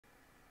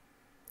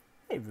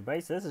Hey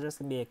everybody, so this is just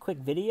going to be a quick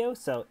video.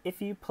 So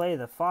if you play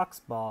the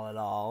Foxball at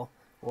all,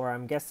 or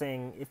I'm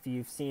guessing if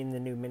you've seen the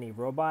new mini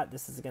robot,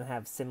 this is going to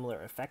have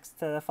similar effects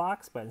to the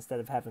Fox, but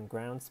instead of having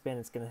ground spin,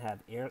 it's going to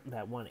have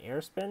that one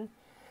air spin.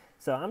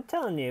 So I'm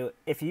telling you,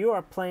 if you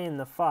are playing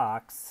the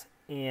Fox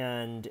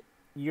and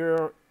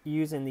you're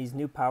using these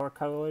new power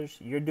colors,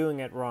 you're doing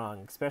it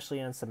wrong, especially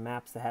on some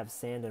maps that have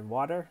sand and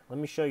water. Let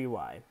me show you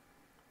why.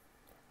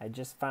 I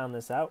just found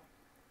this out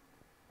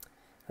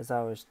as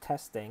I was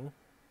testing.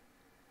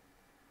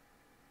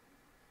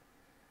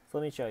 So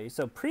let me show you.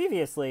 So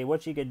previously,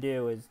 what you could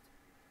do is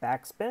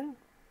backspin,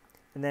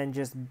 and then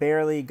just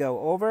barely go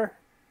over,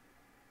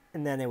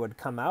 and then it would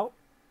come out.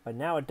 But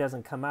now it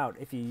doesn't come out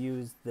if you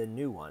use the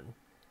new one.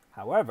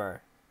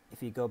 However,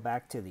 if you go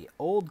back to the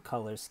old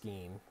color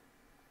scheme,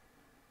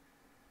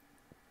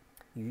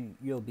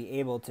 you'll be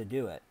able to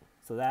do it.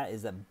 So that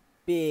is a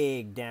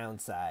big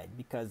downside,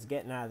 because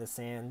getting out of the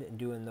sand and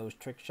doing those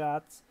trick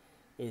shots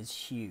is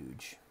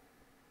huge.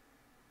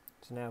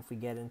 So now if we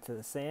get into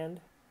the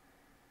sand,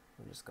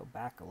 we'll just go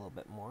back a little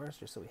bit more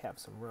just so we have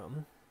some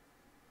room.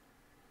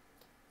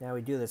 Now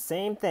we do the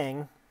same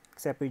thing,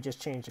 except we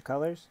just change the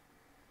colors.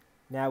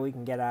 Now we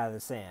can get out of the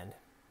sand.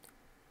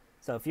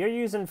 So if you're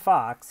using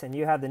Fox and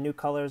you have the new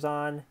colors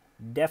on,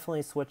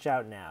 definitely switch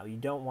out now. You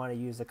don't want to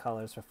use the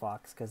colors for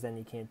Fox, because then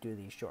you can't do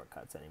these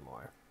shortcuts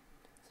anymore.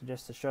 So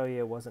just to show you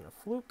it wasn't a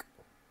fluke,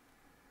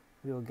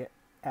 we will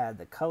add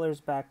the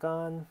colors back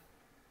on.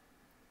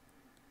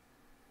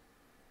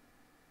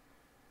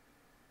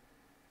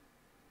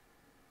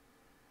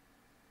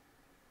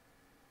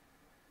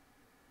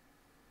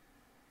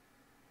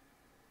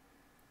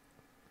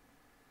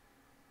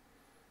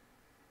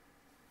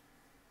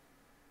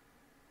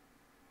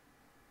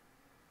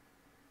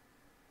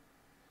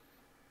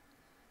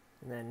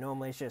 And then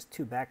normally it's just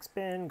 2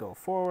 backspin, go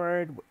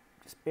forward,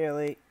 just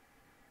barely.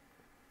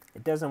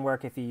 It doesn't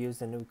work if you use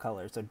the new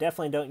colors, so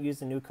definitely don't use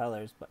the new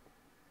colors, but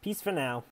peace for now.